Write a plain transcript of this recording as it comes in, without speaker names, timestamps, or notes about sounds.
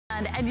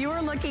brand, and you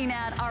are looking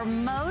at our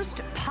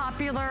most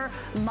popular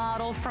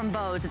model from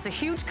Bose. It's a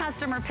huge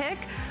customer pick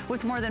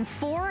with more than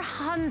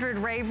 400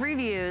 rave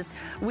reviews.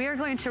 We are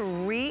going to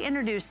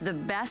reintroduce the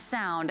best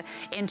sound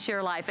into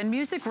your life, and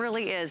music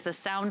really is the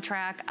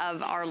soundtrack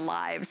of our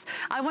lives.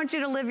 I want you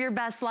to live your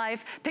best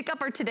life. Pick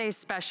up our today's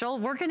special.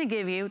 We're going to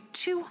give you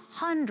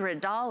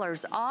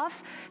 $200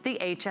 off the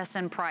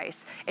HSN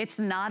price. It's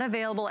not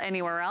available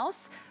anywhere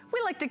else. We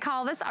like to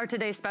call this our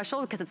Today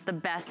Special because it's the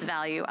best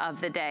value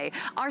of the day.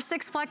 Our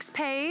 6 Flex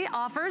Pay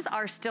offers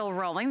are still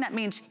rolling. That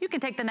means you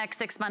can take the next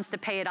 6 months to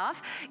pay it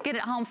off, get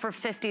it home for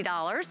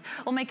 $50.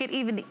 We'll make it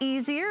even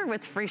easier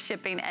with free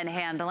shipping and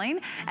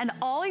handling. And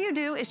all you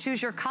do is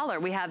choose your color.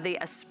 We have the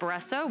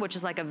Espresso, which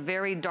is like a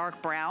very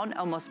dark brown,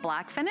 almost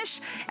black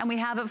finish. And we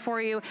have it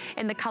for you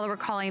in the color we're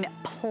calling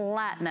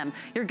Platinum.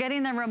 You're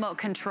getting the remote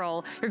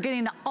control. You're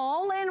getting the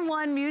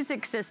all-in-one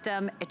music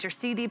system. It's your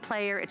CD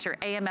player, it's your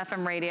AM,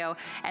 FM radio,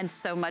 and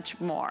so much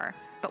more.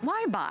 But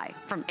why buy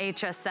from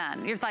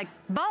HSN? You're like,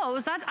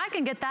 Bose, I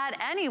can get that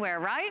anywhere,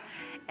 right?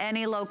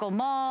 Any local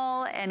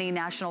mall, any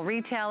national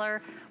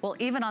retailer. Well,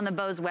 even on the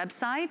Bose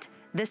website,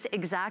 this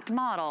exact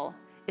model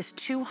is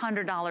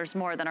 $200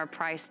 more than our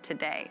price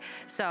today.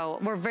 So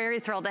we're very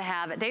thrilled to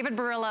have David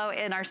Barillo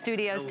in our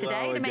studios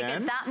today to make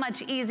it that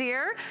much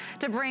easier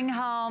to bring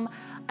home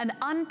an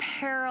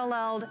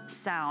unparalleled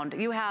sound.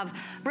 You have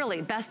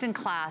really best in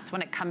class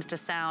when it comes to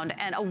sound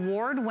and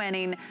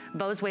award-winning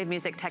Bose Wave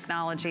music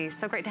technology.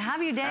 So great to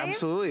have you, Dave.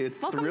 Absolutely, it's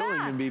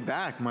thrilling to be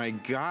back. My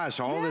gosh,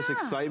 all this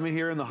excitement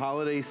here in the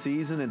holiday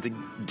season, and to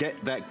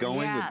get that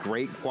going with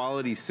great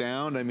quality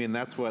sound. I mean,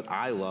 that's what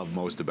I love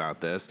most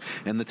about this.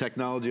 And the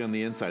technology on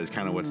the inside is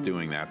kind of what's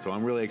doing that. So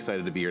I'm really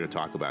excited to be here to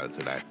talk about it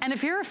today. And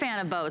if you're a fan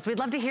of Bose, we'd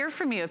love to hear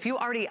from you. If you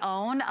already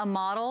own a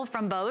model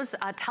from Bose,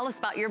 tell us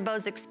about your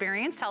Bose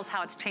experience. Tell us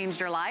how it's changed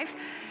your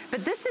life.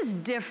 But this is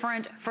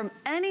different from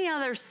any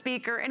other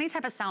speaker, any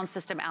type of sound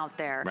system out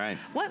there. Right.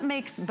 What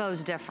makes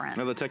Bose different?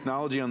 Now, the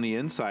technology on the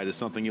inside is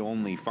something you'll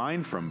only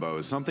find from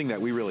Bose. Something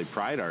that we really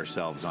pride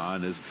ourselves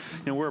on is,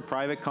 you know, we're a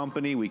private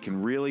company. We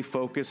can really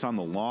focus on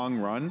the long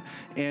run.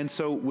 And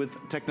so with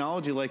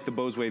technology like the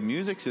Bose Wave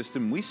music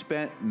system, we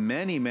spent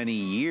many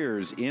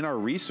years in our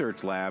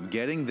research lab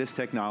getting this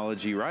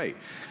technology right.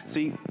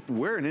 See,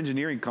 we're an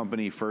engineering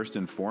company first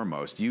and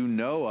foremost. You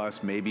know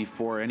us maybe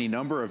for any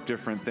number of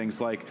different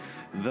things like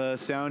the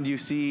sound you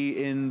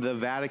see in the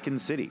Vatican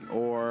City,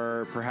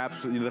 or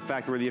perhaps the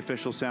fact we're the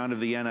official sound of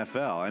the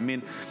NFL. I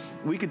mean,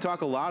 we could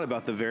talk a lot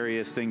about the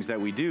various things that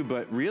we do,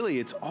 but really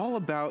it's all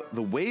about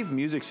the Wave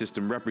music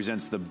system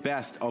represents the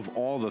best of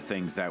all the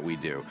things that we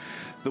do.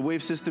 The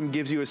Wave system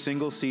gives you a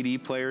single CD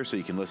player so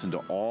you can listen to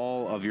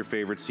all of your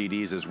favorite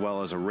CDs, as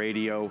well as a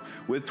radio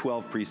with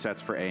 12 presets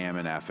for AM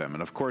and FM.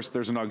 And of course,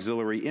 there's an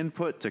auxiliary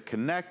input to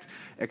connect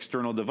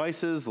external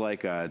devices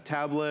like a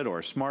tablet or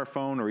a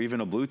smartphone or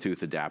even a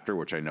Bluetooth adapter,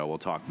 which I know we'll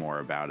talk more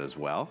about as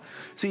well.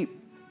 See,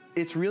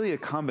 it's really a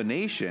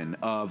combination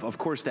of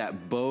course,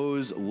 that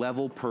Bose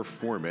level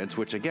performance,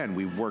 which again,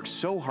 we've worked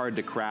so hard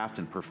to craft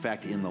and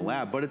perfect in the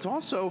lab, but it's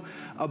also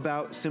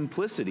about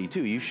simplicity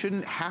too. You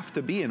shouldn't have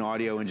to be an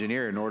audio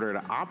engineer in order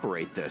to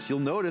operate this. You'll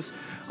notice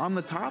on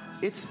the top,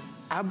 it's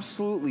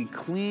absolutely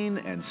clean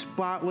and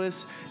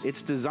spotless.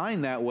 It's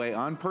designed that way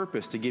on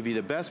purpose to give you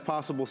the best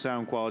possible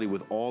sound quality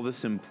with all the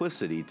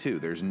simplicity too.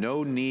 There's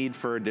no need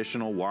for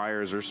additional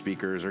wires or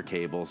speakers or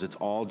cables. It's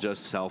all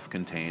just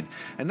self-contained.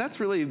 And that's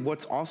really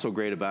what's also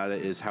great about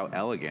it, is how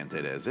elegant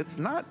it is. It's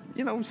not,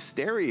 you know,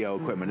 stereo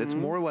equipment. It's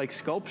more like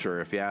sculpture,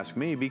 if you ask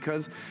me,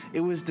 because it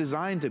was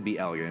designed to be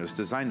elegant. It was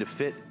designed to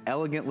fit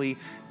elegantly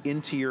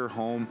into your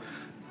home.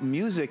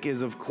 Music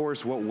is, of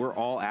course, what we're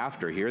all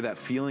after here, that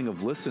feeling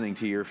of listening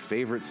to your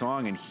favorite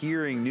song and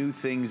hearing new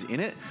things in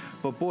it.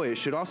 But boy, it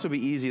should also be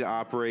easy to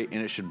operate,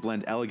 and it should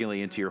blend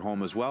elegantly into your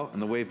home as well.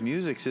 And the Wave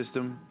music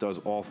system does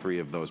all three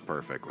of those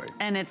perfectly.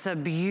 And it's a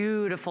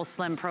beautiful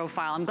slim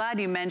profile. I'm glad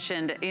you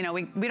mentioned, you know,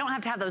 we don't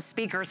have to have those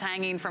speakers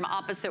hanging from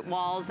opposite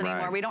walls anymore.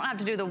 Right. We don't have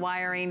to do the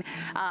wiring.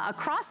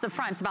 Across the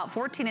front, it's about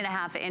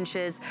 14.5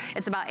 inches.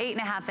 It's about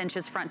 8.5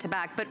 inches front to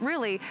back, but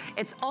really,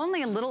 it's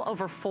only a little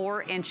over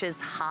 4 inches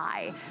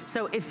high.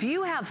 So if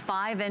you have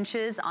 5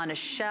 inches on a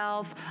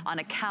shelf, on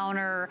a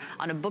counter,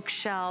 on a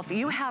bookshelf,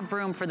 you have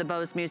room for the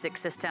Bose music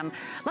system.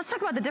 Let's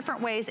talk about the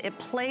different ways it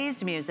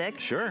plays music.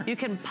 Sure. You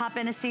can pop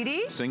in a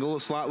CD. Single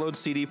slot load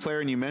CD player,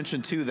 and you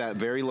mentioned too that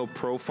very low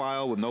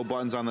profile with no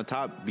buttons on the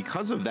top.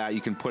 Because of that,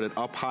 you can put it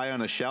up high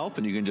on a shelf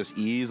and you can just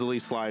easily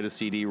slide a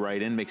CD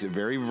right in. Makes it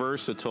very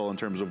versatile in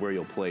terms of where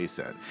you'll place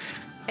it.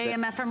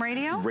 AM, FM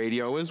radio?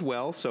 Radio as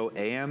well, so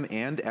AM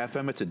and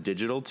FM. It's a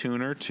digital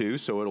tuner too,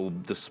 so it'll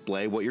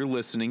display what you're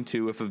listening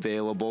to if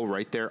available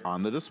right there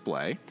on the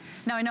display.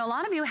 Now, I know a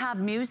lot of you have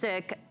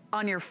music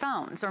on your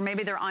phones, or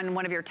maybe they're on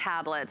one of your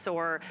tablets,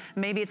 or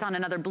maybe it's on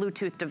another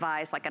Bluetooth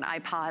device like an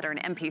iPod or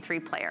an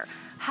MP3 player.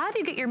 How do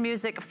you get your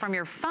music from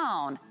your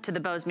phone to the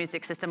Bose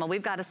music system? Well,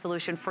 we've got a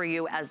solution for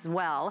you as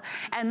well.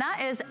 And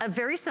that is a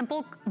very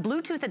simple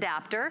Bluetooth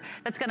adapter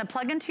that's gonna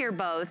plug into your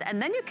Bose,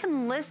 and then you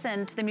can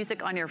listen to the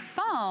music on your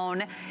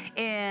phone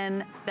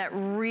in that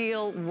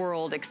real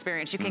world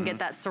experience. You can get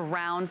that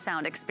surround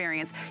sound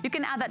experience. You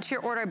can add that to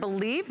your order. I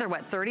believe they're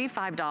what,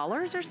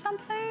 $35 or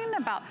something?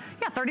 About,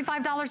 yeah,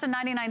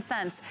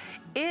 $35.99.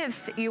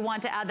 If you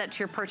want to add that to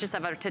your purchase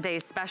of our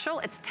today's special,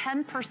 it's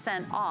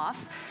 10%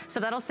 off. So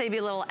that'll save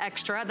you a little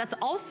extra. That's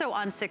also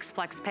on 6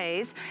 flex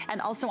pays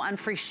and also on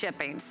free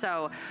shipping.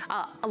 So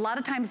a lot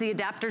of times the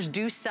adapters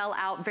do sell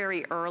out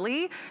very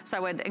early. So I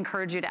would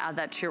encourage you to add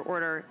that to your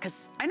order,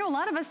 because I know a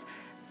lot of us,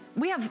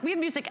 we have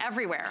music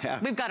everywhere. Yeah.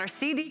 We've got our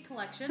CD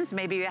collections.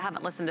 Maybe you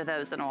haven't listened to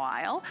those in a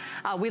while.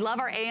 We love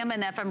our AM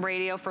and FM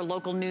radio for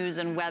local news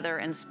and weather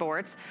and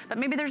sports, but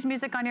maybe there's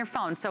music on your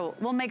phone. So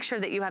we'll make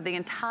sure that you have the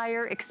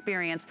entire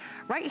experience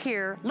right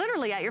here,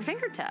 literally at your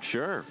fingertips.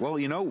 Sure. Well,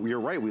 you know, you're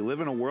right. We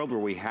live in a world where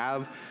we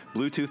have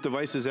Bluetooth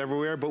devices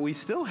everywhere, but we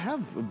still have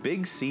a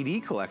big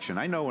CD collection.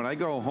 I know when I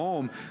go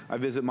home, I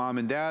visit mom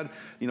and dad,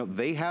 you know,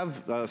 they have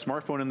a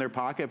smartphone in their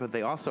pocket, but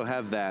they also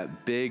have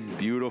that big,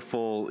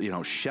 beautiful, you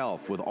know,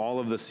 shelf with all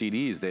of the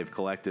CDs they've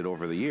collected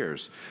over the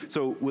years.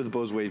 So with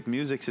Bose Wave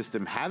Music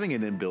System having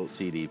an inbuilt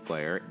CD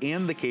player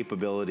and the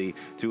capability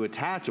to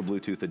attach a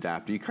Bluetooth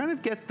adapter, you kind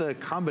of get the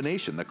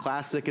combination, the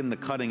classic and the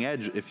cutting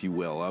edge, if you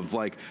will, of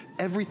like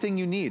everything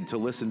you need to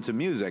listen to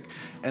music.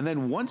 And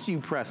then once you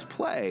press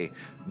play,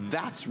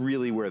 that's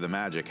really where the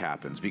magic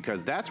happens,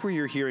 because that's where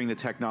you're hearing the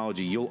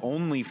technology you'll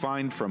only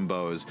find from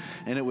Bose.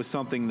 And it was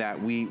something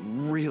that we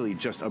really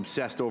just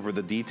obsessed over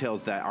the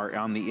details that are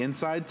on the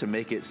inside to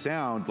make it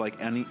sound like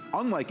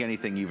unlike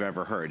anything you've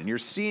ever heard. And you're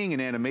seeing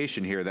an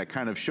animation here that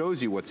kind of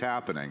shows you what's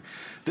happening.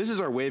 This is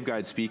our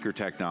waveguide speaker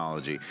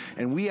technology,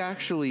 and we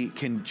actually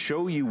can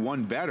show you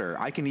one better.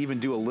 I can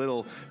even do a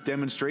little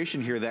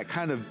demonstration here that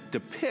kind of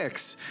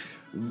depicts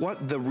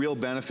what the real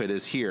benefit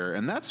is here,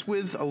 and that's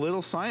with a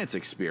little science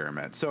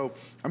experiment. So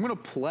I'm gonna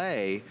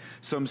play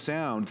some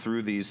sound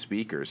through these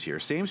speakers here.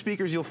 Same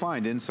speakers you'll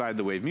find inside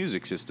the Wave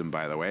Music System,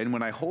 by the way, and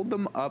when I hold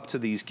them up to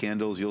these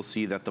candles, you'll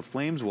see that the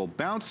flames will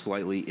bounce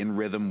slightly in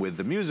rhythm with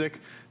the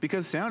music,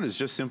 because sound is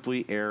just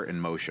simply air in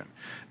motion.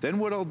 Then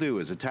what I'll do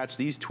is attach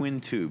these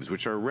twin tubes,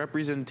 which are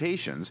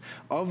representations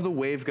of the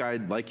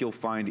waveguide like you'll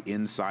find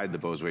inside the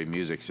Bose Wave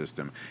Music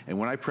System. And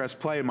when I press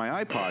play in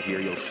my iPod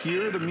here, you'll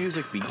hear the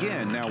music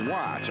begin. Now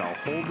watch. I'll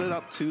hold it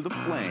up to the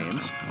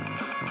flames,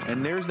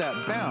 and there's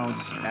that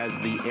bounce as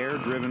the air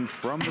driven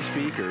from the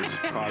speakers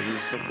causes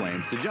the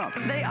flames to jump.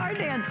 They are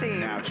dancing.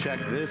 Now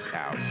check this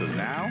out. So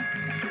now,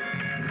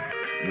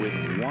 with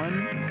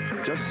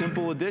one just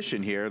simple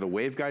addition here, the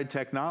waveguide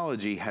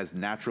technology has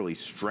naturally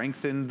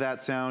strengthened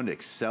that sound,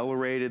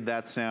 accelerated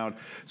that sound.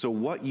 So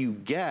what you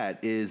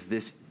get is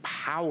this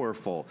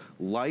powerful,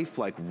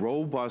 lifelike,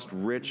 robust,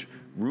 rich,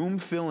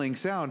 room-filling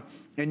sound.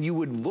 And you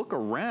would look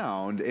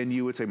around and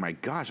you would say, my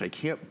gosh, I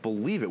can't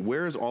believe it.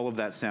 Where is all of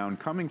that sound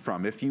coming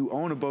from? If you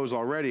own a Bose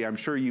already, I'm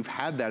sure you've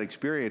had that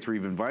experience where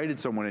you've invited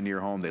someone into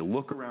your home, they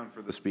look around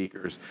for the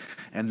speakers,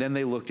 and then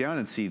they look down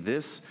and see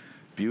this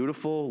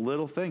beautiful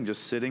little thing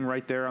just sitting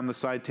right there on the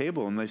side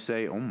table, and they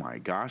say, oh my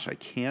gosh, I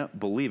can't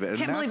believe it. I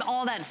can't believe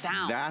all that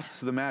sound. That's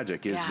the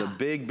magic, is the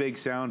big, big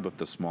sound, but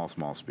the small,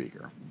 small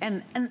speaker.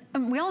 And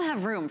we all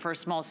have room for a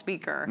small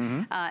speaker.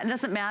 It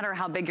doesn't matter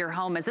how big your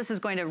home is. This is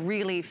going to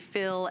really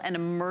fill and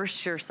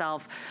immerse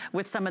yourself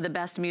with some of the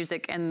best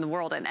music in the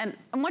world. And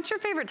what's your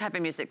favorite type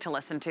of music to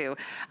listen to?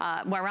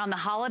 Around the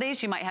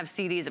holidays, you might have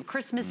CDs of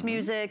Christmas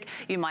music.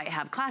 You might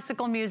have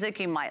classical music.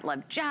 You might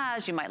love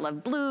jazz. You might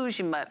love blues.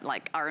 You might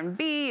like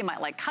R&B. You might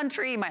like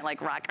country, you might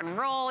like rock and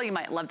roll, you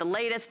might love the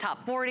latest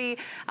top 40.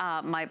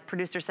 My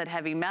producer said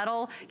heavy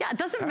metal. Yeah, it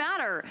doesn't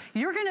matter.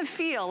 You're gonna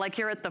feel like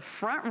you're at the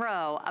front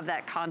row of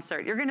that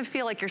concert. You're gonna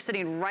feel like you're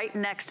sitting right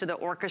next to the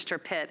orchestra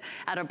pit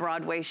at a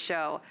Broadway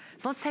show.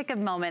 So let's take a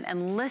moment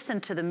and listen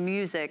to the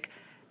music,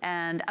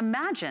 and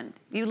imagine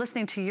you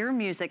listening to your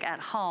music at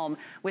home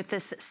with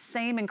this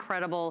same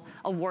incredible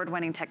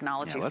award-winning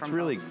technology from Bose.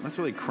 Let's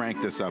really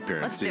crank this up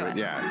here. Let's do it.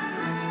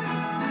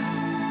 Yeah.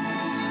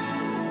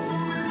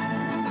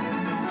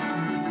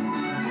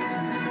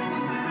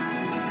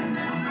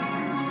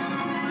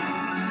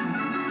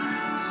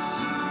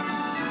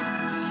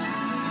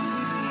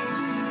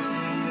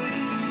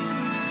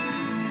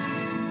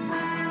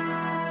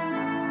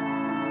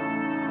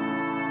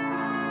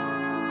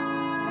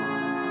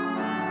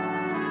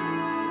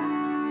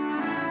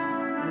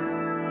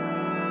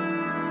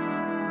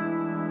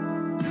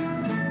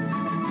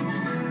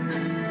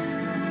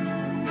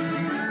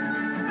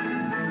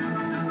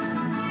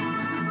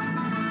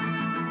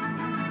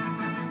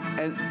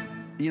 And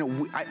you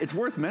know, it's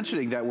worth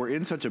mentioning that we're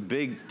in such a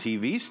big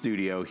TV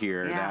studio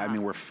here that, I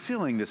mean, we're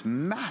filling this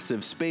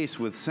massive space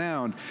with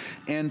sound,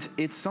 and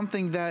it's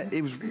something that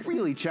it was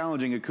really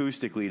challenging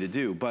acoustically to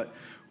do. But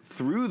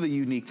through the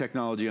unique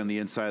technology on the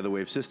inside of the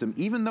Wave system,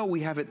 even though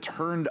we have it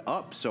turned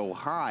up so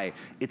high,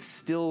 it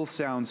still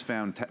sounds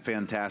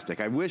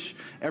fantastic. I wish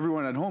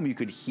everyone at home, you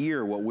could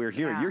hear what we're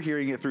hearing. You're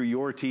hearing it through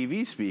your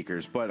TV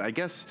speakers, but I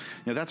guess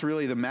that's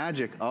really the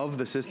magic of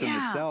the system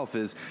itself,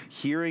 is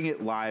hearing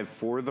it live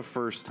for the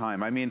first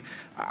time. I mean,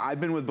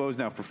 I've been with Bose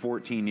now for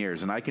 14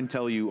 years, and I can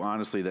tell you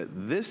honestly that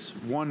this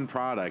one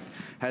product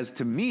has,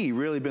 to me,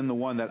 really been the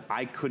one that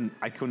I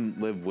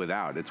couldn't live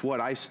without. It's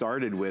what I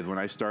started with when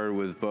I started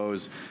with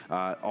Bose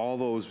all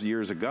those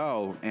years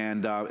ago,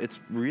 and it's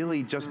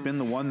really just been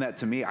the one that,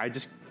 to me,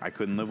 I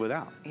couldn't live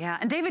without. Yeah,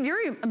 and David,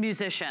 you're a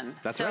musician.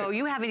 That's so right.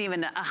 you have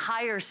even a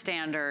higher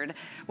standard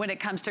when it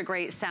comes to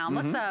great sound.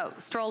 Let's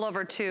stroll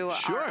over to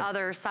our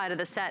other side of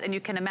the set, and you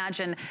can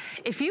imagine,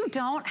 if you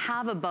don't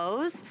have a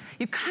Bose,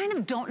 you kind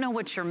of don't know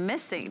what you're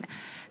missing.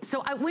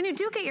 So when you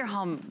do get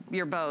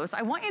your Bose,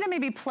 I want you to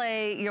maybe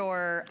play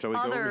your Shall we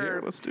go over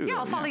here? Let's do that. Yeah,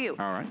 I'll follow you.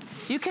 All right.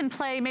 You can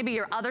play maybe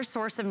your other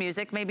source of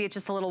music. Maybe it's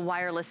just a little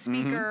wireless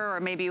speaker, or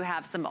maybe you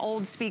have some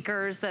old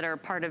speakers that are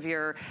part of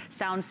your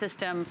sound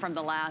system from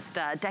the last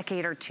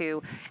decade or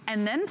two,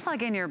 and then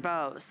plug in your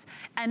Bose.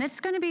 And it's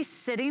gonna be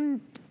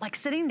sitting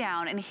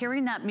down and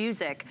hearing that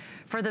music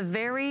for the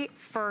very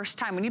first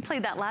time. When you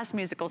played that last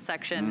musical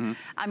section,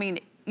 I mean,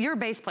 you're a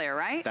bass player,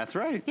 right? That's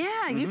right.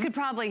 Yeah, you could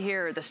probably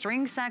hear the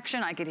string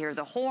section. I could hear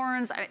the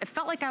horns. It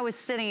felt like I was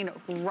sitting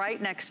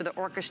right next to the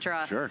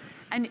orchestra. Sure.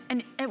 And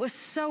it was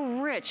so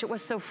rich. It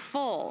was so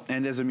full.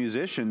 And as a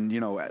musician,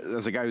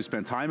 as a guy who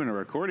spent time in a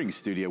recording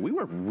studio, we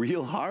work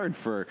real hard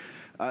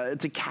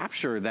to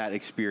capture that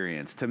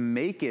experience, to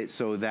make it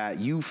so that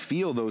you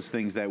feel those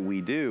things that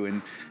we do.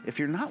 And if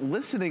you're not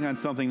listening on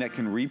something that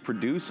can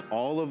reproduce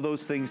all of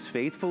those things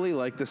faithfully,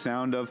 like the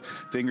sound of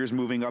fingers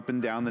moving up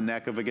and down the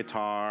neck of a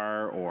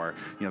guitar, or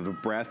the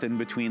breath in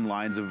between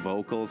lines of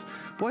vocals,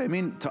 boy, I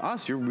mean, to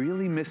us, you're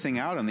really missing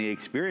out on the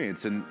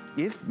experience. And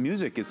if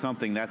music is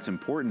something that's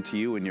important to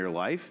you in your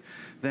life,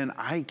 then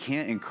I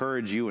can't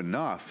encourage you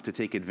enough to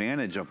take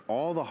advantage of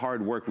all the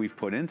hard work we've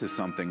put into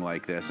something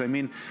like this. I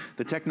mean,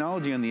 the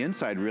technology on the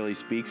inside really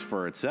speaks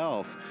for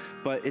itself,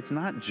 but it's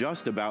not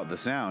just about the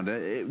sound.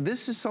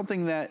 This is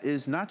something that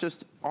is not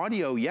just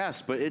audio,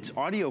 yes, but it's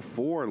audio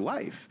for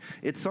life.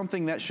 It's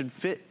something that should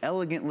fit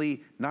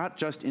elegantly, not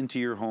just into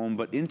your home,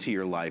 but into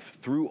your life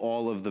through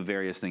all of the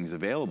various things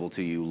available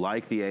to you,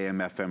 like the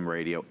AM/FM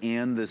radio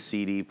and the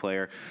CD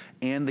player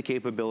and the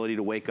capability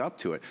to wake up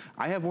to it.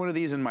 I have one of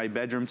these in my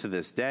bedroom to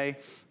this day,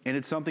 and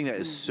it's something that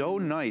is so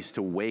nice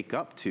to wake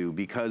up to,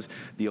 because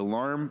the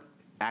alarm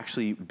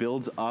actually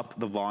builds up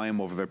the volume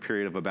over a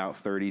period of about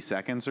 30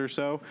 seconds or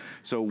so.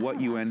 So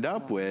what you end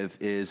up with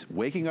is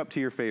waking up to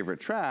your favorite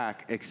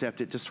track,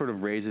 except it just sort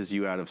of raises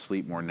you out of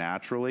sleep more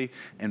naturally.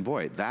 And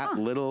boy, that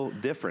little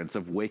difference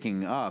of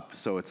waking up,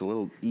 so it's a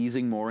little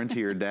easing more into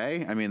your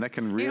day, I mean, that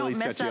can really set you up.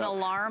 You don't miss that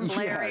alarm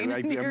blaring.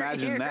 Yeah,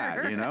 imagine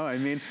that, I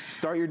mean,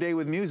 start your day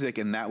with music,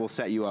 and that will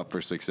set you up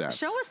for success.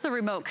 Show us the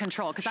remote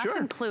control, because that's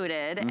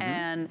included,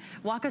 and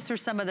walk us through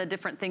some of the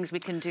different things we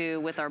can do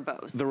with our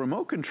Bose. The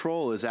remote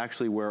control is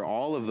actually where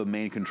all of the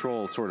main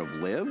control sort of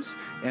lives.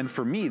 And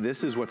for me,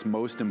 this is what's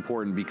most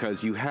important,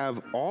 because you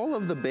have all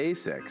of the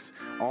basics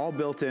all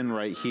built in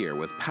right here,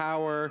 with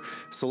power,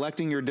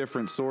 selecting your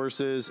different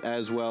sources,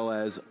 as well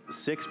as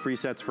 6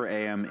 presets for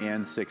AM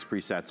and 6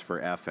 presets for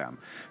FM.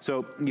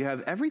 So you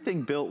have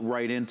everything built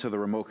right into the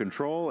remote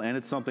control, and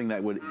it's something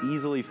that would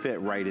easily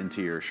fit right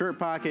into your shirt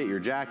pocket, your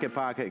jacket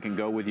pocket. It can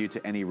go with you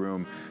to any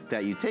room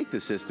that you take the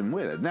system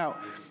with it. Now,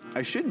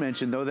 I should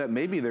mention, though, that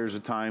maybe there's a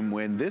time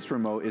when this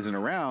remote isn't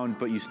around,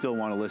 but you still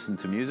want to listen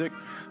to music.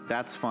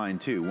 That's fine,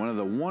 too. One of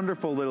the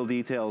wonderful little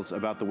details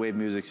about the Wave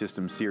Music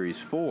System Series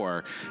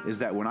 4 is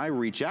that when I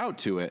reach out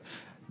to it,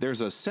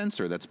 there's a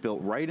sensor that's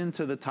built right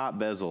into the top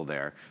bezel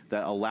there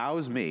that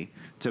allows me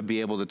to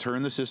be able to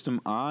turn the system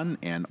on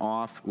and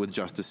off with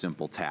just a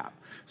simple tap.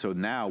 So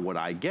now what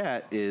I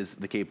get is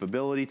the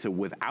capability to,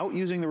 without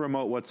using the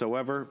remote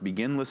whatsoever,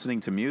 begin listening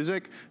to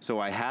music. So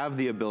I have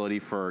the ability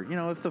for,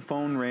 if the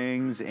phone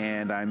rings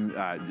and I'm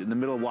in the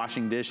middle of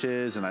washing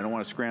dishes and I don't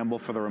want to scramble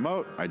for the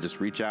remote, I just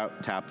reach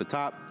out, tap the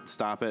top,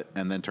 stop it,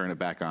 and then turn it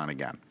back on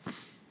again.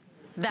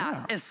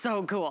 That is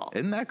so cool.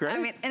 Isn't that great? I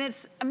mean, and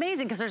it's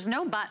amazing because there's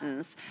no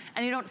buttons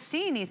and you don't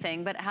see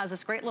anything, but it has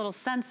this great little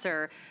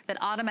sensor that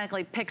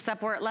automatically picks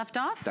up where it left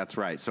off. That's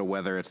right. So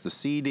whether it's the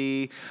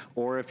CD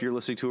or if you're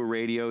listening to a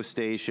radio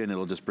station,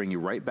 it'll just bring you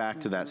right back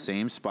to that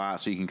same spot,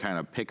 so you can kind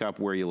of pick up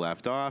where you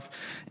left off.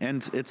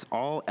 And it's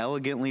all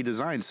elegantly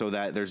designed so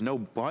that there's no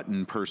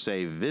button per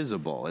se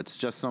visible. It's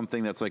just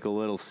something that's like a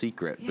little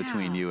secret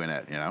between you and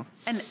it,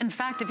 And in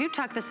fact, if you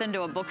tuck this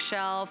into a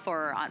bookshelf,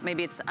 or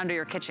maybe it's under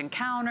your kitchen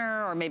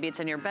counter, or maybe it's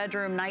in your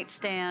bedroom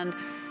nightstand,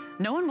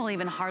 no one will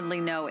even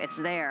hardly know it's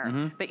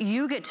there, but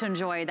you get to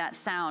enjoy that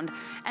sound.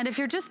 And if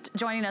you're just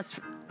joining us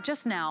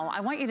just now, I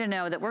want you to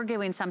know that we're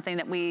doing something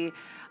that we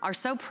are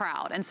so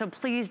proud and so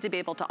pleased to be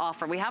able to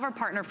offer. We have our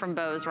partner from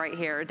Bose right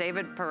here,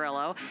 David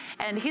Perillo,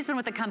 and he's been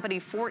with the company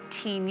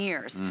 14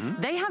 years.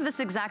 They have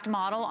this exact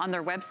model on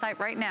their website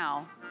right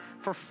now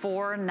for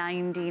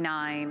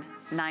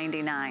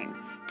 $499.99.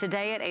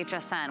 Today at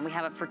HSN, we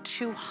have it for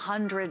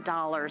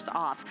 $200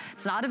 off.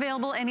 It's not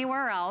available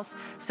anywhere else,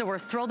 so we're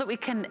thrilled that we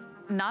can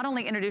not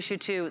only introduce you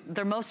to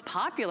their most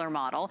popular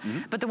model,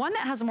 but the one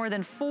that has more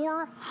than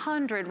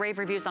 400 rave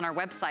reviews on our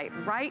website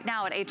right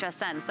now at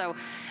HSN. So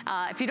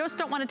if you just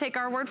don't want to take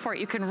our word for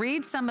it, you can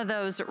read some of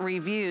those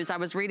reviews. I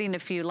was reading a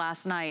few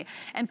last night,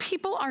 and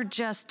people are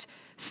just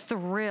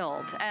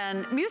thrilled.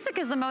 And music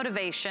is the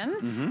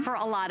motivation for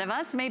a lot of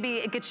us. Maybe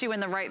it gets you in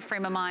the right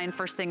frame of mind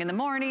first thing in the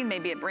morning.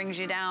 Maybe it brings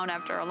you down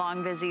after a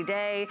long, busy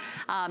day.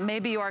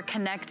 Maybe you are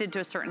connected to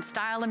a certain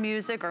style of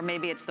music, or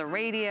maybe it's the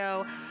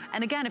radio.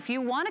 And again, if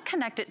you want to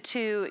connect it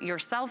to your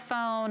cell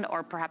phone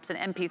or perhaps an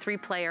MP3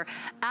 player,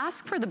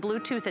 ask for the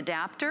Bluetooth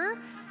adapter,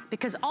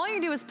 because all you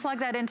do is plug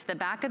that into the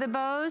back of the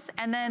Bose,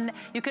 and then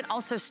you can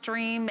also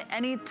stream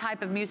any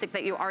type of music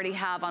that you already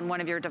have on one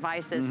of your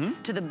devices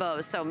to the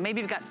Bose. So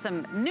maybe you've got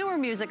some newer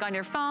music on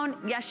your phone.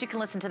 Yes, you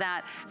can listen to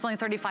that. It's only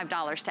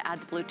 $35 to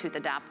add the Bluetooth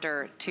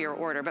adapter to your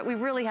order. But we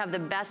really have the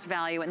best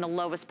value and the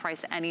lowest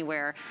price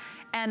anywhere.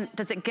 And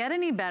does it get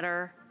any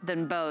better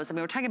than Bose? I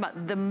mean, we're talking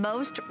about the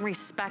most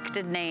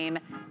respected name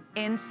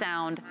in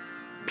sound,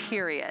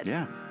 period.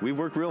 Yeah, we've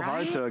worked real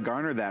hard to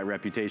garner that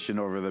reputation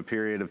over the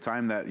period of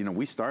time that, you know,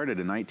 we started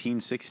in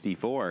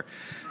 1964.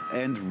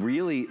 And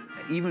really,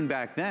 even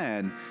back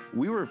then,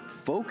 we were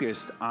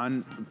focused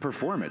on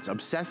performance,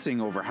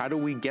 obsessing over how do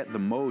we get the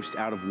most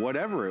out of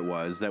whatever it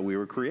was that we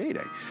were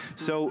creating.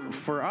 So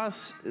for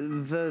us,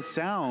 the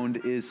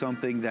sound is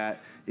something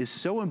that is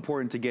so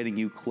important to getting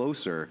you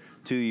closer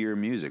to your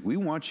music. We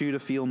want you to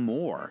feel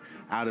more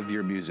out of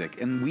your music.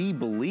 And we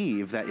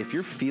believe that if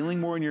you're feeling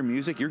more in your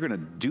music, you're gonna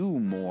do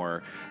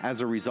more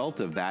as a result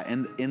of that.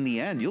 And in the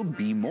end, you'll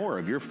be more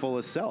of your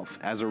fullest self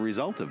as a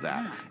result of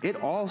that. Yeah.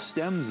 It all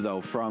stems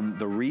though from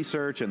the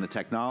research and the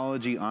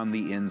technology on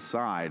the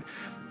inside.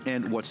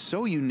 And what's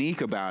so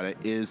unique about it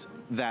is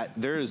that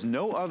there is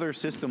no other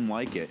system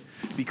like it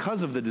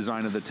because of the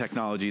design of the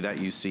technology that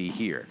you see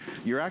here.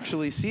 You're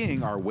actually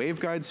seeing our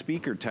waveguide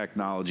speaker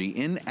technology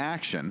in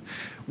action,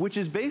 which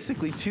is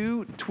basically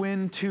two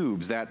twin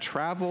tubes that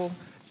travel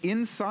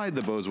inside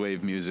the Bose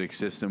Wave music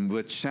system,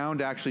 which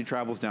sound actually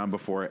travels down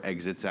before it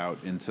exits out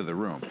into the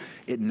room.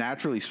 It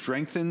naturally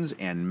strengthens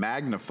and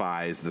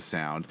magnifies the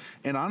sound,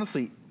 and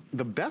honestly,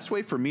 the best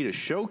way for me to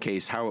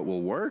showcase how it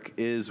will work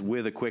is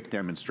with a quick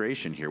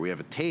demonstration here. We have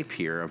a tape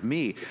here of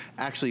me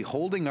actually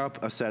holding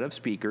up a set of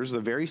speakers, the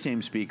very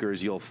same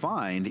speakers you'll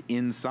find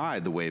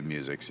inside the Wave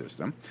music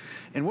system.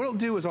 And what I'll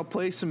do is I'll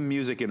play some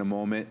music in a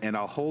moment, and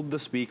I'll hold the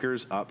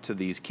speakers up to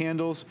these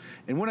candles.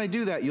 And when I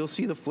do that, you'll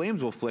see the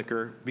flames will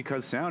flicker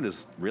because sound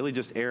is really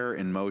just air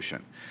in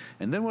motion.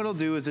 And then what I'll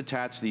do is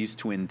attach these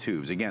twin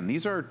tubes. Again,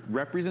 these are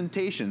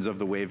representations of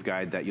the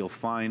waveguide that you'll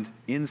find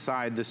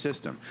inside the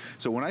system.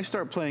 So when I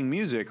start playing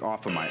music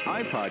off of my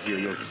iPod here,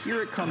 you'll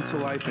hear it come to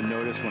life, and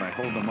notice when I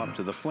hold them up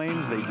to the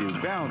flames, they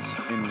do bounce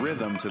in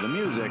rhythm to the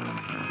music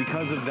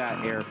because of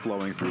that air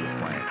flowing through the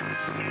flame.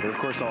 But of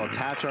course, I'll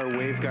attach our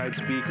waveguide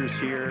speakers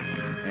here,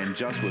 and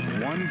just with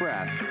one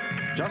breath,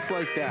 just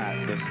like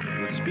that,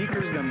 the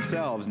speakers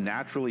themselves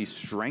naturally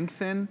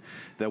strengthen.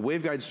 The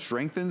waveguide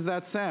strengthens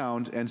that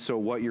sound, and so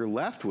what you're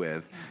left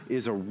with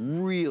is a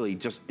really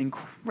just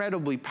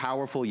incredibly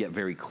powerful yet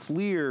very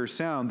clear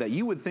sound that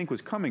you would think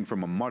was coming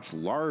from a much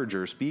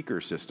larger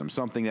speaker system,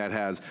 something that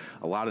has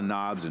a lot of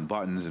knobs and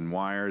buttons and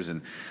wires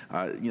and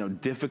you know,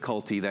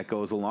 difficulty that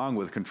goes along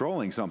with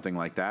controlling something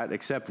like that.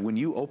 Except when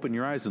you open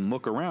your eyes and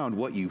look around,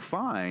 what you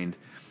find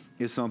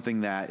is something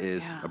that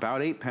is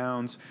about 8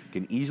 pounds,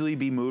 can easily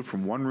be moved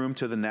from one room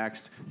to the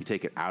next. You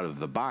take it out of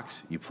the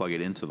box, you plug it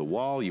into the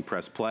wall, you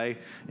press play,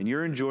 and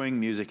you're enjoying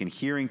music and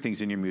hearing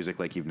things in your music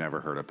like you've never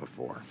heard it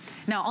before.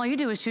 Now, all you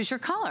do is choose your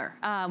color.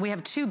 We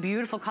have two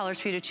beautiful colors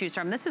for you to choose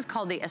from. This is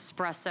called the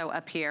Espresso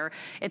up here.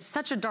 It's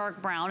such a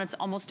dark brown, it's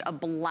almost a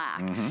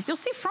black. You'll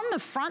see from the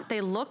front,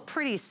 they look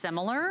pretty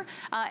similar.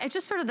 It's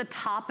just sort of the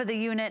top of the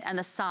unit and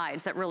the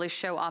sides that really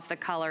show off the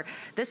color.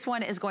 This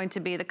one is going to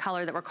be the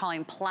color that we're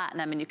calling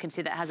platinum, and you can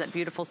see that has that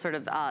beautiful sort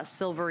of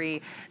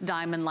silvery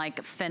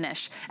diamond-like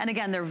finish. And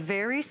again, they're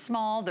very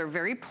small, they're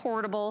very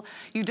portable.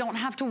 You don't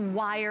have to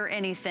wire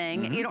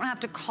anything. You don't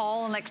have to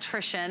call an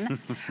electrician.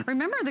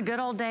 Remember the good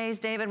old days,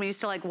 David, when we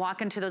used to like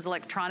walk into those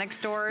electronic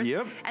stores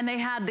and they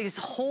had these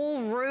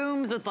whole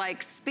rooms with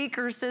like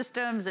speaker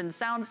systems and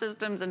sound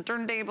systems and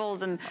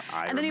turntables, and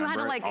then you had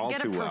to like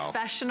get a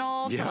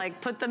professional to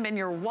like put them in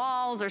your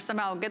walls or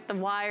somehow get the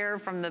wire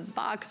from the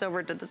box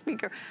over to the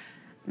speaker.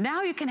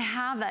 Now you can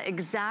have that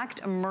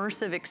exact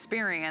immersive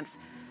experience,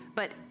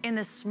 but in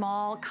this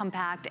small,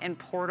 compact, and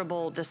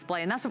portable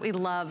display. And that's what we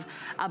love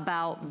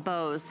about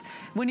Bose.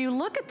 When you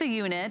look at the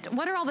unit,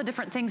 what are all the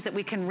different things that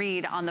we can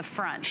read on the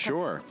front?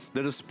 Sure.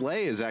 The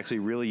display is actually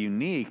really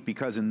unique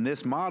because in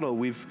this model,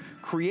 we've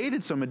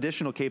created some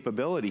additional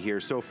capability here.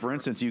 So for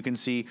instance, you can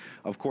see,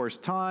 of course,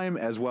 time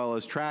as well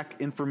as track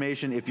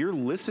information. If you're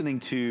listening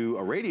to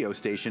a radio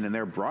station and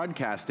they're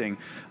broadcasting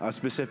a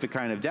specific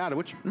kind of data,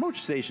 which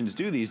most stations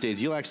do these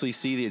days, you'll actually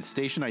see the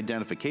station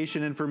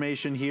identification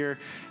information here.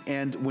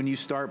 And when when you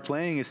start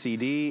playing a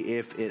CD,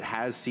 if it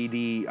has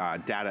CD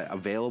data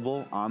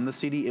available on the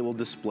CD, it will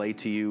display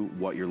to you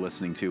what you're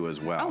listening to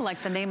as well. Oh,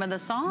 like the name of the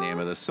song? Name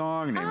of the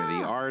song, name of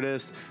the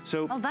artist.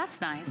 So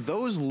that's nice.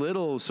 Those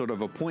little sort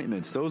of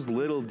appointments, those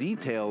little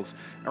details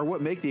are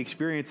what make the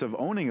experience of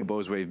owning a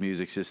Bose Wave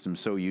music system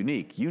so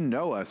unique. You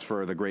know us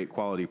for the great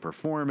quality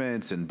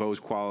performance and Bose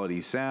quality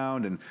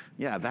sound, and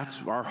yeah,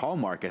 that's our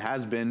hallmark. It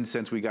has been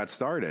since we got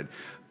started.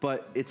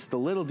 But it's the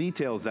little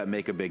details that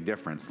make a big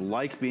difference,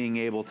 like being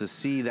able to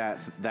see that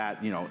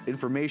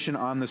information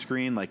on the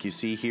screen, like you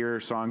see here,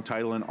 song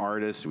title and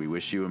artist, we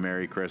wish you a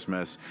Merry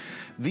Christmas.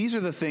 These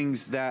are the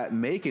things that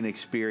make an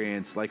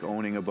experience like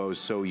owning a Bose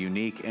so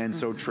unique and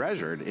so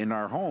treasured in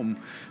our home.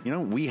 You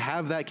know, we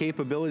have that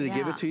capability to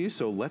give it to you,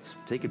 so let's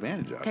take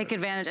advantage of it. Take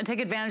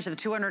advantage of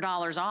the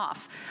 $200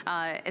 off.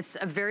 It's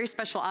a very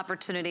special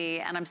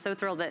opportunity, and I'm so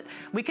thrilled that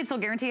we can still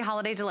guarantee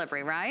holiday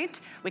delivery, right?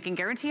 We can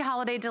guarantee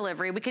holiday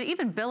delivery. We can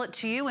even bill it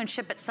to you and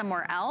ship it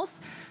somewhere else.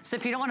 So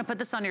if you don't want to put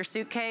this on your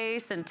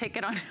suitcase and take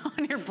it on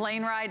your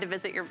plane ride to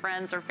visit your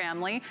friends or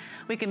family,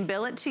 we can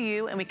bill it to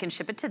you and we can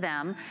ship it to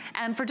them.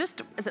 And for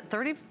just, is it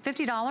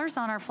 $50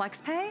 on our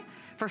FlexPay?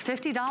 For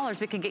 $50,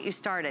 we can get you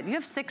started. You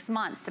have 6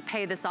 months to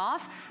pay this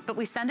off, but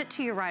we send it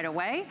to you right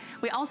away.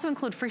 We also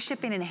include free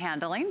shipping and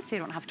handling, so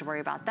you don't have to worry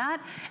about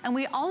that. And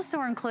we also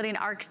are including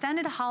our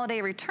extended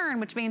holiday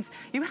return, which means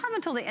you have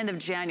until the end of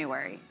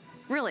January,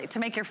 really, to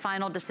make your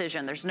final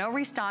decision. There's no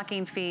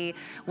restocking fee.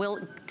 We'll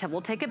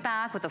take it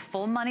back with a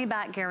full money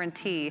back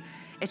guarantee.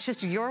 It's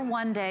just your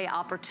one-day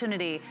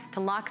opportunity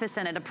to lock this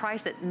in at a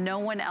price that no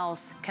one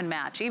else can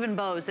match, even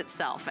Bose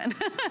itself. And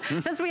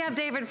since we have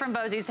David from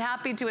Bose, he's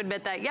happy to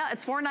admit that, yeah,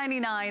 it's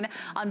 $499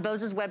 on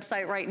Bose's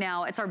website right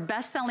now. It's our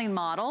best-selling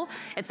model.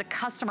 It's a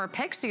customer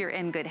pick, so you're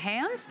in good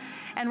hands.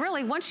 And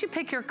really, once you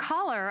pick your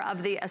color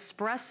of the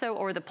espresso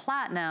or the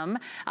platinum,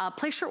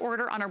 place your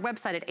order on our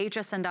website at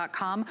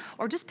hsn.com,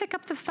 or just pick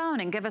up the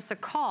phone and give us a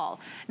call.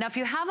 Now, if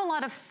you have a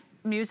lot of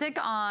music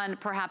on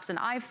perhaps an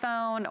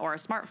iPhone or a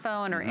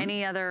smartphone or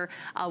any other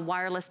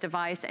wireless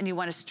device, and you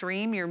want to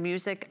stream your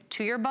music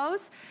to your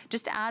Bose,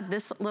 just add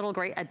this little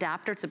great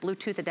adapter. It's a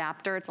Bluetooth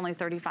adapter. It's only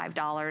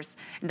 $35,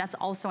 and that's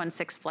also on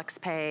 6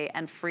 FlexPay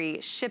and free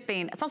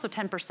shipping. It's also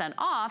 10%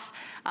 off,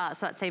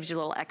 so that saves you a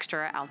little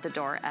extra out the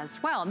door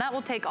as well. And that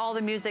will take all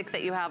the music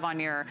that you have on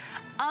your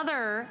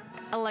other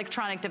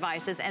electronic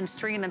devices and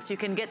stream them, so you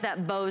can get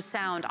that Bose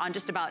sound on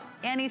just about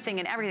anything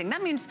and everything.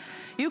 That means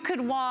you could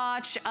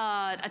watch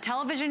a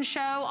television show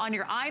on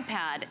your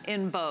iPad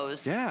in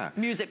Bose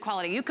music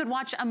quality. You could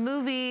watch a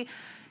movie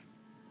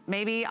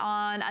maybe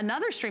on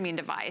another streaming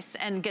device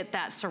and get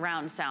that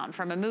surround sound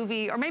from a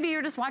movie, or maybe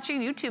you're just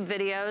watching YouTube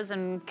videos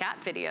and cat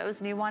videos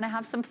and you want to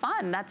have some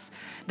fun. That's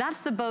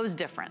the Bose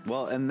difference.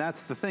 Well, and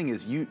that's the thing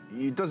is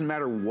it doesn't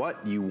matter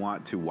what you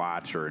want to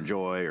watch or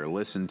enjoy or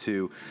listen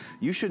to.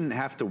 You shouldn't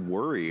have to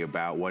worry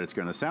about what it's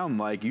going to sound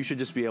like. You should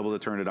just be able to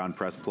turn it on,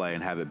 press play,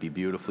 and have it be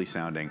beautifully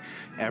sounding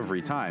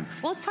every time.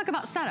 Well, let's talk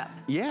about setup.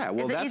 Yeah,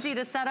 well, is it easy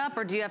to set up,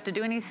 or do you have to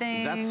do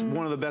anything? That's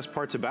one of the best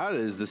parts about it,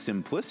 is the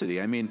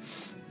simplicity. I mean,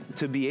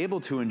 to be able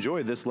to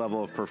enjoy this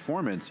level of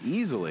performance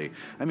easily,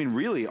 I mean,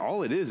 really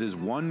all it is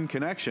one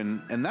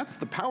connection, and that's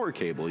the power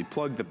cable. You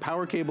plug the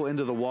power cable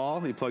into the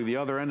wall, you plug the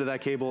other end of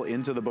that cable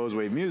into the Bose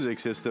Wave music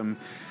system,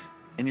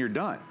 and you're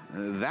done.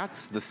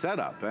 That's the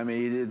setup. I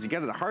mean,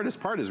 the hardest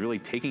part is really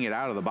taking it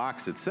out of the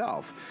box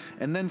itself.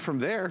 And then from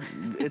there,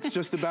 it's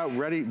just about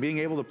being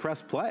able to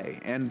press play.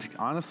 And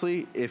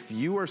honestly, if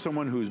you are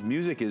someone whose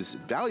music is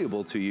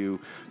valuable to you,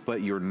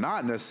 but you're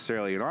not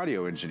necessarily an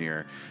audio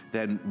engineer,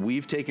 then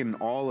we've taken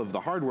all of the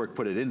hard work,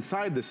 put it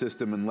inside the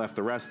system, and left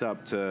the rest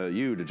up to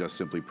you to just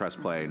simply press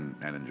play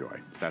and enjoy.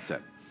 That's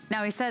it.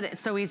 Now, he said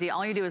it's so easy.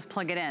 All you do is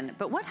plug it in.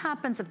 But what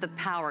happens if the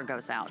power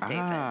goes out, David?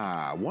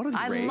 Ah, what a great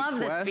question. I love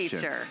this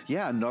feature.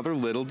 Yeah, another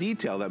little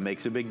detail that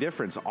makes a big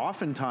difference.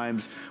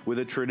 Oftentimes, with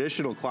a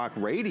traditional clock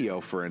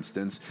radio, for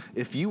instance,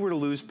 if you were to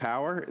lose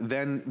power,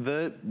 then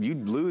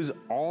you'd lose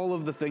all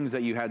of the things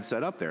that you had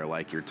set up there,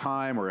 like your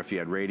time, or if you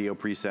had radio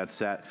presets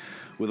set.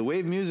 With a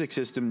Wave music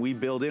system, we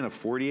build in a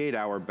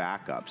 48-hour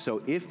backup.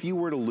 So if you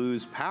were to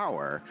lose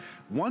power,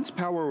 once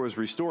power was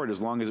restored,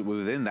 as long as it was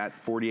within that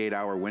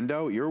 48-hour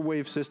window, your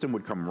Wave system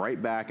would come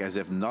right back as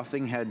if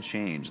nothing had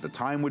changed. The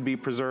time would be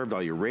preserved,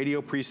 all your radio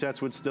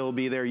presets would still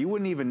be there. You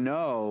wouldn't even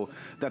know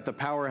that the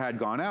power had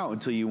gone out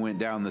until you went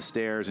down the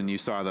stairs and you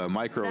saw the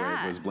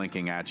microwave was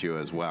blinking at you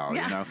as well.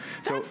 Yeah, you know?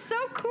 That's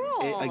so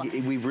cool.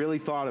 We've really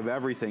thought of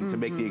everything to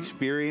make the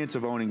experience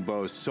of owning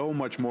Bose so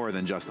much more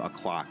than just a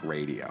clock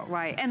radio.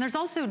 Right, and there's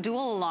also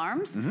dual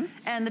alarms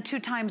and the 2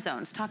 time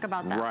zones. Talk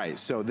about that. Right,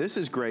 so this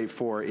is great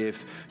for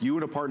if you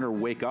and a partner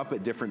wake up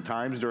at different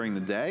times during the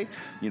day.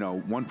 You know,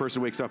 one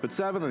person wakes up at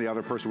 7, and then the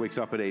other person wakes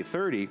up at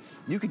 8:30,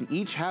 you can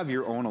each have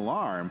your own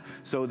alarm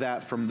so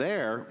that from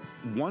there,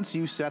 once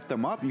you set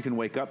them up, you can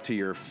wake up to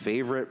your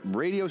favorite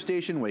radio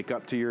station, wake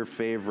up to your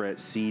favorite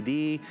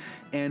CD,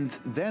 and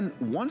then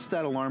once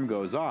that alarm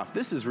goes off,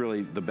 this is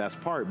really the best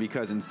part,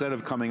 because instead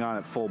of coming on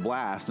at full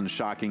blast and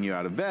shocking you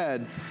out of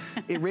bed,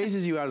 it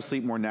raises you out of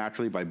sleep more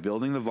naturally by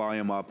building the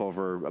volume up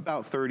over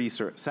about 30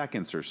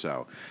 seconds or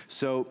so.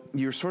 So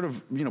you're sort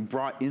of, you know,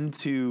 brought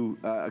into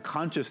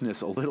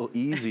consciousness a little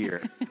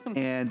easier.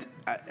 And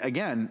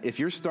again, if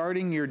you're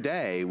starting your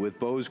day with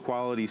Bose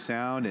quality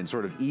sound and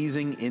sort of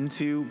easing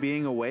into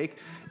being awake,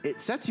 it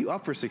sets you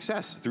up for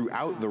success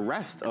throughout the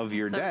rest of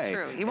your day.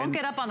 So true. You won't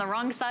get up on the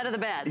wrong side of the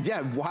bed.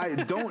 Yeah, why?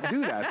 Don't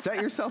do that.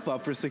 Set yourself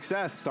up for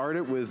success. Start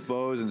it with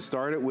Bose and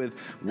start it with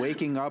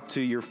waking up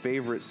to your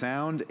favorite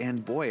sound.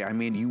 And boy, I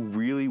mean, you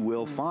really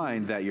will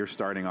find that you're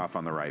starting off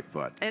on the right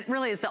foot. It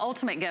really is the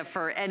ultimate gift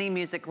for any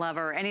music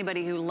lover,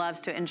 anybody who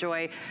loves to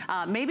enjoy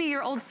maybe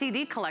your old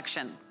CD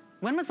collection.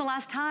 When was the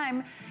last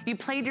time you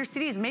played your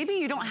CDs? Maybe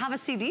you don't have a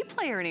CD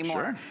player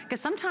anymore. Because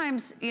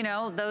sometimes, you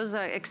know, those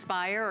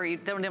expire or you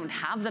don't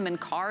have them in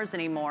cars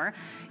anymore.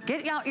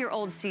 Get out your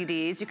old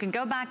CDs. You can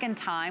go back in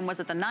time. Was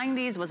it the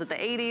 90s? Was it the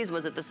 80s?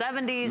 Was it the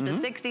 70s, the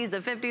 60s, the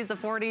 50s, the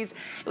 40s?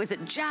 Was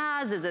it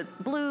jazz? Is it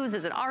blues?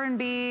 Is it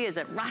R&B? Is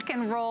it rock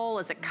and roll?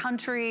 Is it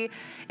country?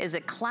 Is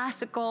it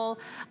classical?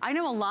 I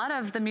know a lot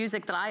of the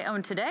music that I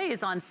own today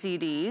is on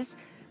CDs,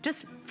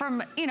 just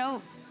from, you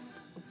know,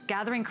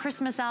 gathering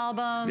Christmas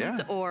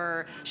albums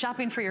or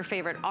shopping for your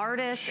favorite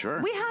artist.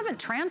 We haven't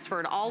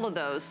transferred all of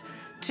those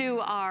to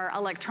our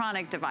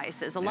electronic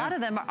devices. A lot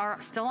of them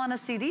are still on a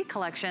CD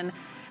collection.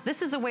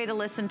 This is the way to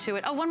listen to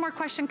it. Oh, one more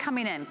question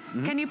coming in.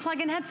 Can you plug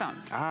in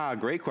headphones? Ah,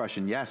 great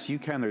question. Yes, you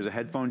can. There's a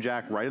headphone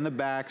jack right in the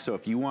back. So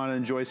if you want to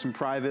enjoy some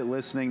private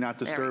listening, not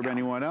disturb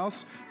anyone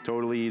else,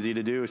 totally easy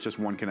to do. It's just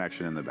one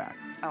connection in the back.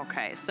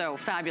 Okay, so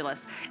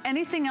fabulous.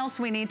 Anything else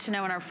we need to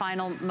know in our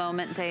final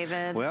moment,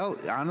 David? Well,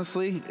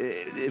 honestly,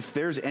 if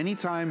there's any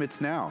time, it's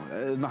now.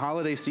 In the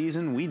holiday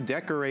season, we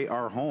decorate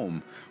our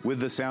home with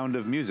the sound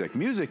of music.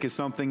 Music is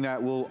something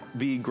that will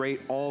be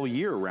great all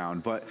year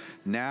round, but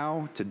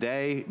now,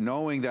 today,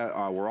 knowing that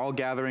we're all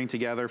gathering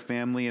together,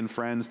 family and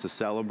friends, to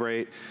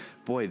celebrate,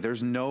 boy,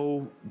 there's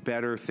no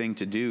better thing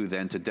to do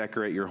than to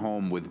decorate your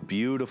home with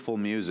beautiful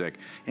music.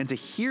 And to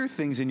hear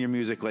things in your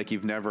music like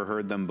you've never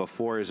heard them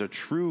before is a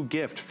true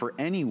gift for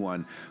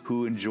anyone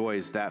who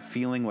enjoys that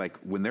feeling, like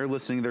when they're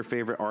listening to their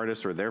favorite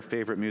artist or their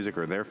favorite music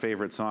or their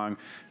favorite song.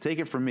 Take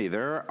it from me,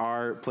 there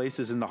are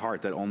places in the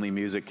heart that only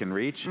music can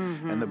reach,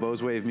 and the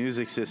Bose Wave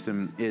music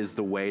system is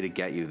the way to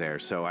get you there.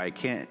 So I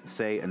can't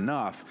say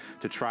enough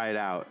to try it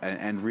out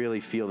and really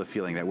feel the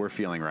feeling that we're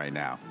feeling right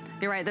now.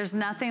 You're right, there's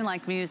nothing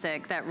like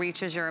music that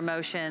reaches your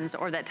emotions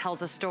or that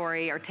tells a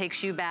story or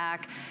takes you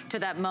back to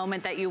that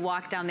moment that you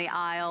walked down the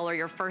aisle or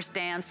your first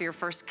dance or your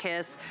first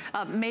kiss.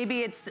 Maybe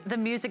it's the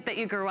music that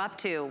you grew up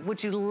to.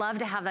 Would you love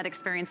to have that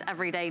experience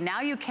every day?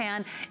 Now you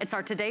can. It's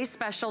our today's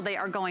special. They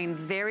are going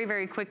very,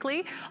 very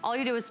quickly. All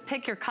you do is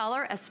pick your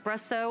color,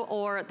 espresso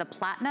or the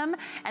platinum.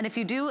 And if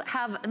you do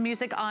have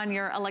music on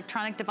your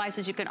electronic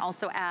devices, you can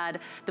also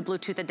add the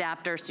Bluetooth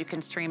adapter so you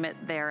can stream it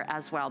there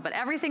as well. But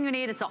everything you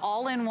need, it's an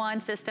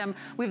all-in-one system.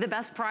 We have the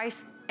best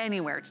price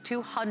anywhere. It's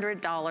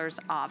 $200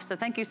 off. So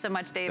thank you so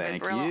much, David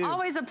Brillo.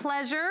 Always a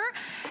pleasure.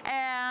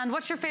 And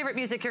what's your favorite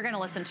music you're going to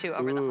listen to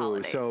over the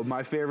holidays? So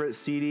my favorite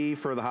CD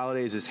for the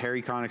holidays is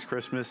Harry Connick's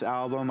Christmas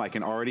album. I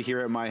can already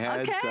hear it in my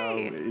head. So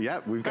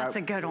yeah, that's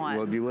a good one.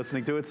 We'll be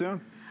listening to it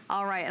soon.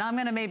 All right, and I'm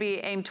going to maybe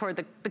aim toward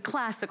the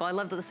classical. I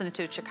love to listen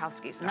to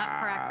Tchaikovsky's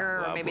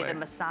Nutcracker or maybe the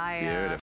Messiah. Beautiful.